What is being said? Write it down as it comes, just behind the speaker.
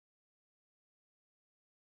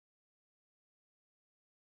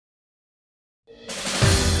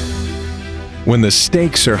When the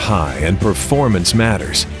stakes are high and performance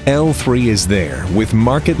matters, L3 is there with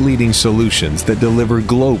market-leading solutions that deliver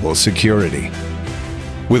global security.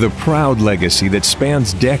 With a proud legacy that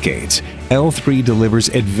spans decades, L3 delivers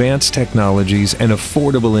advanced technologies and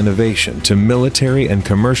affordable innovation to military and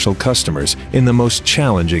commercial customers in the most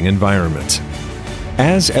challenging environments.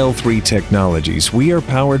 As L3 Technologies, we are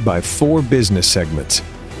powered by 4 business segments: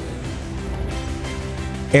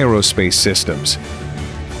 Aerospace Systems,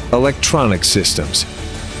 Electronic Systems,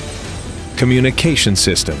 Communication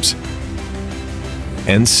Systems,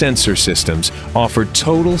 and Sensor Systems offer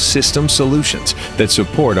total system solutions that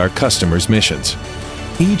support our customers' missions.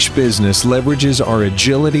 Each business leverages our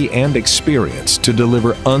agility and experience to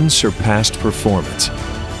deliver unsurpassed performance.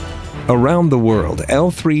 Around the world,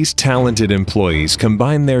 L3's talented employees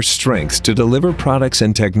combine their strengths to deliver products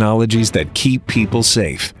and technologies that keep people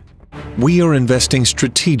safe. We are investing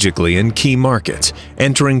strategically in key markets,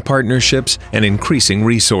 entering partnerships and increasing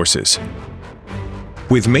resources.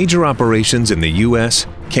 With major operations in the US,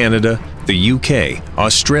 Canada, the UK,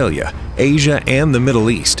 Australia, Asia, and the Middle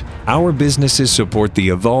East, our businesses support the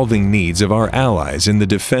evolving needs of our allies in the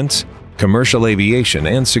defense, commercial aviation,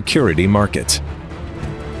 and security markets.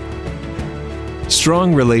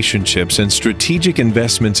 Strong relationships and strategic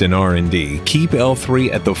investments in R&D keep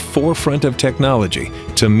L3 at the forefront of technology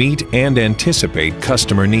to meet and anticipate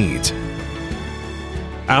customer needs.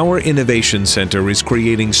 Our Innovation Center is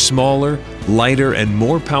creating smaller, lighter, and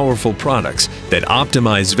more powerful products that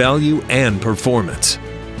optimize value and performance.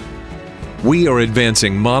 We are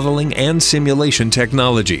advancing modeling and simulation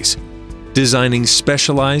technologies, designing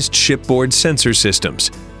specialized shipboard sensor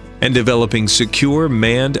systems, and developing secure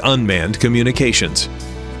manned-unmanned communications.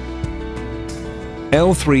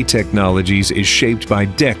 L3 Technologies is shaped by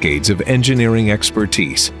decades of engineering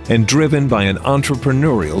expertise and driven by an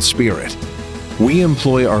entrepreneurial spirit. We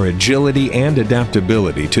employ our agility and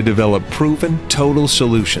adaptability to develop proven, total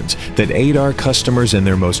solutions that aid our customers in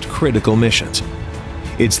their most critical missions.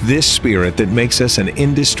 It's this spirit that makes us an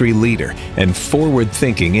industry leader and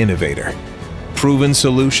forward-thinking innovator. Proven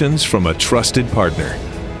solutions from a trusted partner.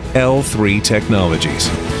 L3 Technologies.